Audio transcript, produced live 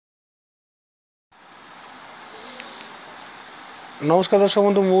नमस्कार दर्शक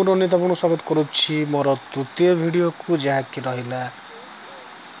बंधु मु रनित आपको स्वागत करुच्ची मोर तृतीय वीडियो को जहाँकि रहा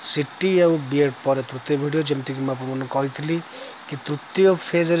सिटी आउ बीएड पर तृतीय वीडियो जमती कि मुझे कही कि तृतीय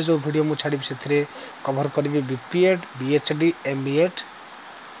फेज रे जो वीडियो मुझे छाड़ी से कभर करी बीपीएड बीएचडी एमबीएड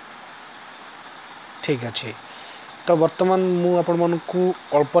ठीक अच्छे। तो बर्तमान मुझे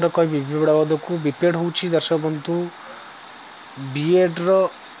अल्पर कह बीपीएड बाबद को बीपीएड हूँ दर्शक बंधु बीएड रो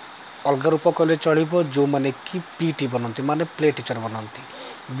अलग रूप कहले चलो जो मैंने कि पीटी बनती माने प्ले टीचर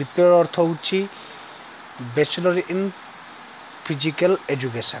बनती। बीपीएड अर्थ हूँ बैचलर इन फिजिकल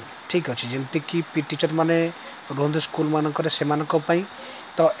एजुकेशन ठीक अच्छे जमती कि पी टीचर माने रुहत स्कूल मानक से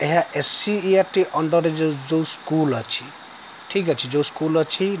तो यह एससीईआरटी अंडर जो स्कूल अच्छी ठीक अच्छे जो स्कूल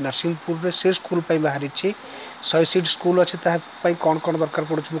अच्छी नरसिंहपुर रे से स्कूल बाहरी 100 सीट स्कूल अच्छे कौन कौन दरकार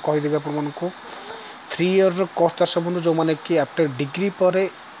पड़े मुझे कहीदेवी आपको 3 ईयर कोर्स दर्शक बंधु जो मैंने कि आफ्टर डिग्री पर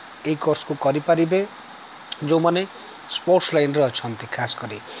ये कोर्स को करें जो मैंने स्पोर्ट्स लाइन रे अच्छा खास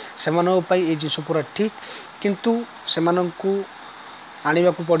करी से जिस पूरा ठीक किंतु से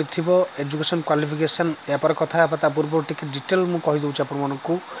आने को पड़ी एजुकेशन क्वालिफिकेशन यापर कथा पूर्व टी डिटेल मुझे कहीदे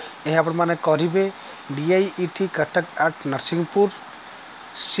आपको यह आपने करेंगे DIET Cuttack art Narsinghpur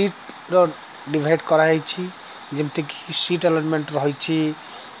seat divide कराई जमती कि सीट अलॉटमेंट रही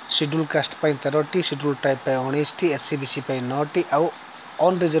schedule caste 13टी schedule tribe 19टी SC BC 9टी आउ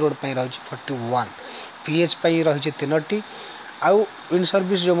अनरिजर्वड रही 41 पीएच रही 3टी आउ इन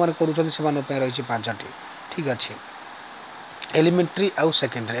सर्विस जो मैंने कर रही 5टी ठीक अच्छे। एलिमेंट्री आउ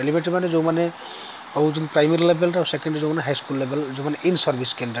सेकेंडरी एलिमेंट्री माने जो मैंने हूँ प्राइमरी लेवल और सेकेंडरी जो हाई स्कूल लेवल जो मैंने इन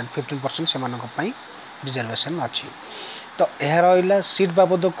सर्विस कैंडिडेट 15% से रिजर्वेशन अच्छी। तो यह रहा सीट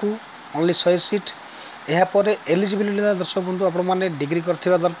बाबद को ओनली 100 सीट यापर एलिजिबिलिटी दर्शक बंधु आपने डिग्री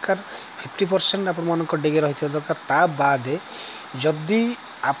कर दरकार 50% आपण डिग्री रही दरकार ता बाद जदि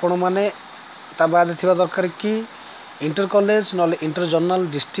आपण मैंने ता बाद थी दरकार कि इंटर कॉलेज ना inter journal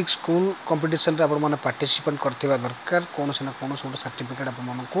district school competition रे आपण पार्टिसिपेट करथिबा दरकार कौन से ना कौन गोटे सर्टिफिकेट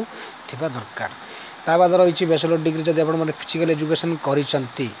आपको थिबा दरकार ता बाद रही बैचलर डिग्री जब आप फिजिकल एजुकेशन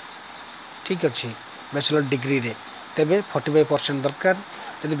करिसंती ठीक अच्छे बैचलर डिग्री रे तेबे 45% दरकार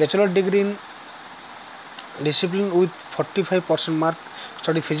यदि bachelor degree in discipline with 45% mark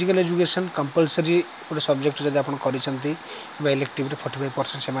study physical education compulsory गोटे सब्जेक्ट जब आप इलेक्टिव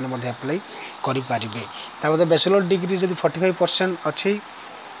 45% से अप्लाई करें बैचलर डिग्री जब 45% अच्छी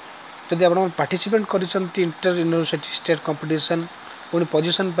जब आप पार्टिसिपेट कर इंटर यूनिवर्सिटी स्टेट कंपटीशन पुणी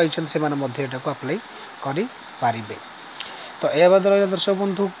पोजिशन पाई से अप्लाई करें। तो यह बाद रहा दर्शक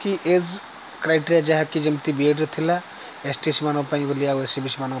बंधु कि एज क्राइटेरिया जहाँ कि जमती बीएड थिला एसटीसी मानक बोली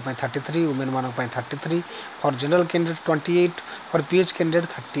एससीबीसी मानक 33 वुमेन मानक 33 for general candidate 28 for pH candidate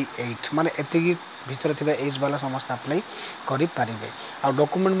 38 माने एतिकी भितर थिबा एज वाला समस्त अप्लाई करि पारिबे। आ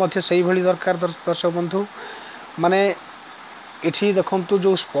डॉक्यूमेंट से भली दरकार दर्शक बंधु माने इठी देखंतु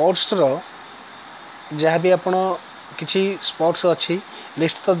जो स्पोर्ट्स रो जहाँ भी आपण किछि स्पोर्ट्स अच्छी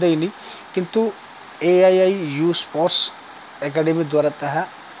लिस्ट तो देनी किंतु AIIU स्पोर्ट्स एकेडमी द्वारा ताहा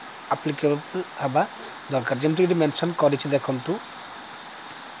एप्लिकेबल हवा दरकार जमती मेंशन करिछि देखंतु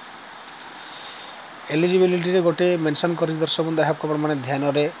एलिजिबिलिटी रे गोटे मेंशन करि दर्शक बंधु आपको माने ध्यान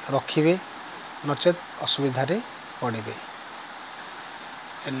रे रखिबे नचेत असुविधा रे पड़िबे।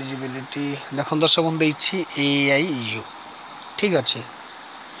 एलिजिबिलिटी देखन दर्शक बंधु इछि AIIU ठीक अच्छे।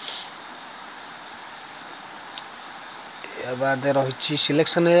 बाद रही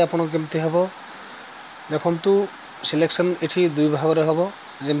सिलेक्शन आपन केमती हम देखंतु सिलेक्शन इठी दुई भाग रे हम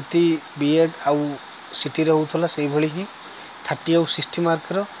जमती बीएड आउ सिटी रे होथला से भली ही 30 और 60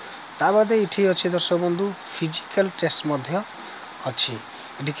 मार्क रो ता बाद इठी अच्छे दर्शक बंधु फिजिकल टेस्ट मध्य अच्छी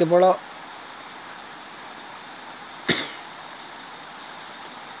इठी केवल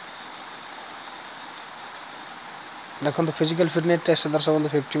देखो फिजिकल फिटनेस टेस्ट दर्शक बंधु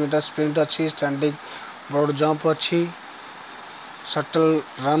 50 मीटर स्प्रिंट अच्छी स्टैंडिंग ब्रॉड जंप अच्छी शटल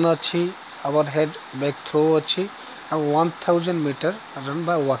रन अच्छी ओवरहेड बैक थ्रो अच्छी आ 1000 मीटर रन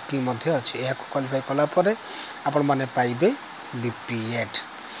बा वॉकिंग मध्य अच्छी यह क्वालिफाई कलापर आपण माने पाइबे बीपीएड।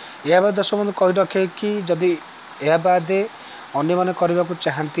 यह बाद दर्शक बंधु कही रखे कि जदि यह बाद अन्य मैंने करने को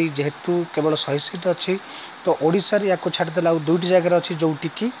चाहती जेहेतु केवल 100 सीट अच्छी तो ओडिशा रे याको छाड़देला आ दुईटी जगह अच्छी जोटी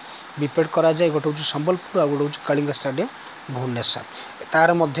कि बीपीएड करा जाए गोटे हूँ संबलपुर आ गोटे हूँ कलिंग स्टेडियम भुवनेश्वर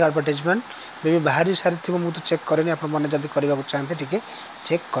तार मध्य एडवर्टाइजमेंट भी बाहरी सारी मुझे चेक करेनि आपने करने को चाहते टी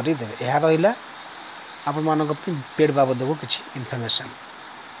चेक करदे यह रहा आपण मानक बीपीएड बाबद को किसी इनफर्मेशन।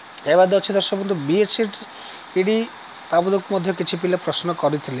 यह बाद अच्छे दर्शक बंधु बीएचडी बाबद को किसी पिले प्रश्न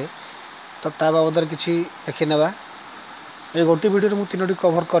करते तो ता बाबद किसी देखी नेबा ये गोटे वीडियो मुझे 3टी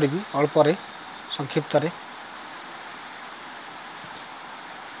कवर करी अल्प संक्षिप्त रे।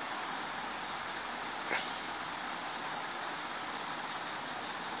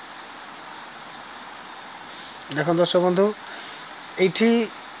 देखो दर्शक बंधु ये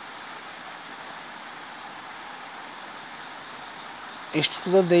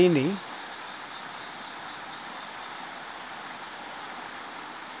इंस्टीट्यूट तो देनी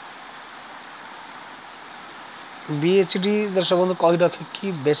बीएचडी दर्शक बंधु कही रखे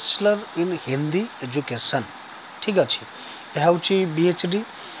कि बैचलर इन हिंदी एजुकेशन ठीक अच्छे यह हूँ बीएचडी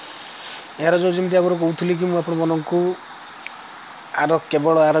यार जो जमी आगे कहूली कि मुझे आर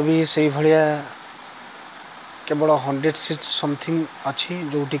केवल आर भी से भाया केवल 100 सीट समथिंग अच्छी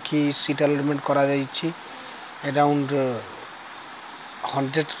जोटि कि सीट अलॉटमेंट करा अराउंड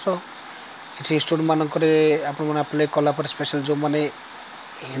 100 ये स्टूडेंट मानक अप्लाई कलापर स्पेशल जो मैंने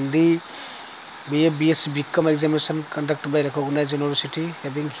Hindi BA BS BCom examination conduct bye recognised university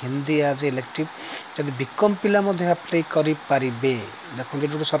having Hindi as elective जब बीकॉम पिला अप्लाई करि पारिबे देखो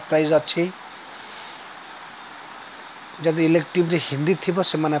जो सरप्राइज अच्छी जब इलेक्टिव रे हिंदी थी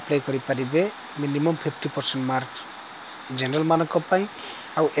से मैंने अप्लाई करि पारिबे मिनिमम 50% मार्क जनरल मानक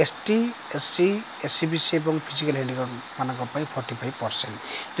आउ एसटी एससी एससी बीसी और फिजिकल हैंडिकैप मानक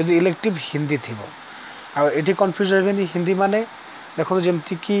 45% जब इलेक्टिव हिंदी थी आठी कन्फ्यूज होबेनी हिंदी माने देखो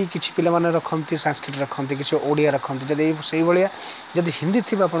जमती कि किसी पिला माने रखती संस्कृत रखती किसी ओडिया रखती जब से भाया जब हिंदी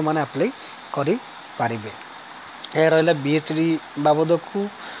थी आपण मैंने अप्लाई करि पारिबे यह रहा बीएचडी बाबद को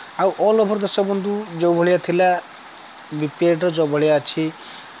आउ ऑल ओवर दर्शक बंधु जो भाया थिला बीपीएड जो भाया अच्छी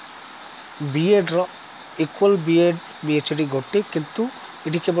बीएड रो इक्वल बीएड बीएचडी गोटे किंतु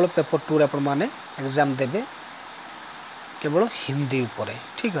ये केवल पेपर 2 आपण मैंने एग्जाम देवे केवल हिंदी उपरे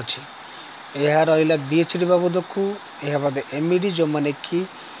ठीक अच्छे यह रहा बीएचडी बाबद को यह बाद एमईडी जो मैंने कि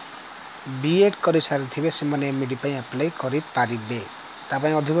बीएड कर सारी से मैंने एमईडी अप्लाई करें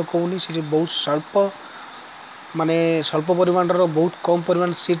तापाई अधिक कहूनी से बहुत स्वल्प माने स्वल्प परिमाण बहुत कम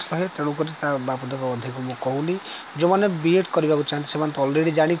परिमाण सीट रहे तेणुक बाबद अधिक मुझे कहूनी जो मैंने बीएड करने को चाहते हैं तो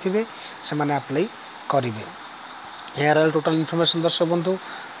अलरेडी जानी से मैंने अप्लाई करेंगे यार टोटाल इनफॉरमेशन दर्शक बंधु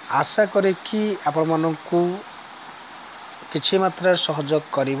आशा करे कि आपण मानकू किछि मात्रा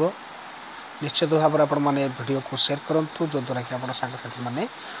सहयोग करिवो निश्चित भाव में आपण मैंने वीडियो को शेयर करूँ जो द्वारा कि आप सांगसाथी मैंने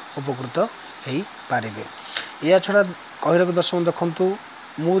उपकृत हो पारे या छड़ा कह दर्शक देखु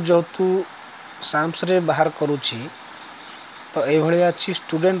मुझे साम्स रे बाहर करुच्ची तो ये अच्छी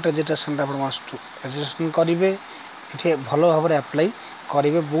स्टूडेंट रजिस्ट्रेशन रजिस्ट्रेशन करेंगे ये भल भाव में अप्लाई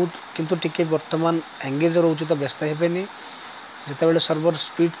करेंगे बहुत किंतु टिके वर्तमान एंगेज रोचे तो व्यस्त हेनी जिते सर्वर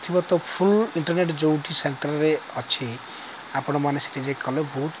स्पीड थी तो फुल इंटरनेट जो सेंटर रे अच्छी आपण मैंने से कले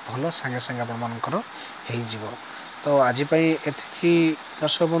बहुत भल सांगे सांगे आपर तो आज एति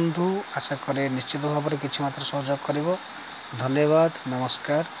दर्शक बंधु आशा करे निश्चित भाव में किसी मात्र सहयोग कर धन्यवाद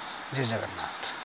नमस्कार जय जगन्नाथ।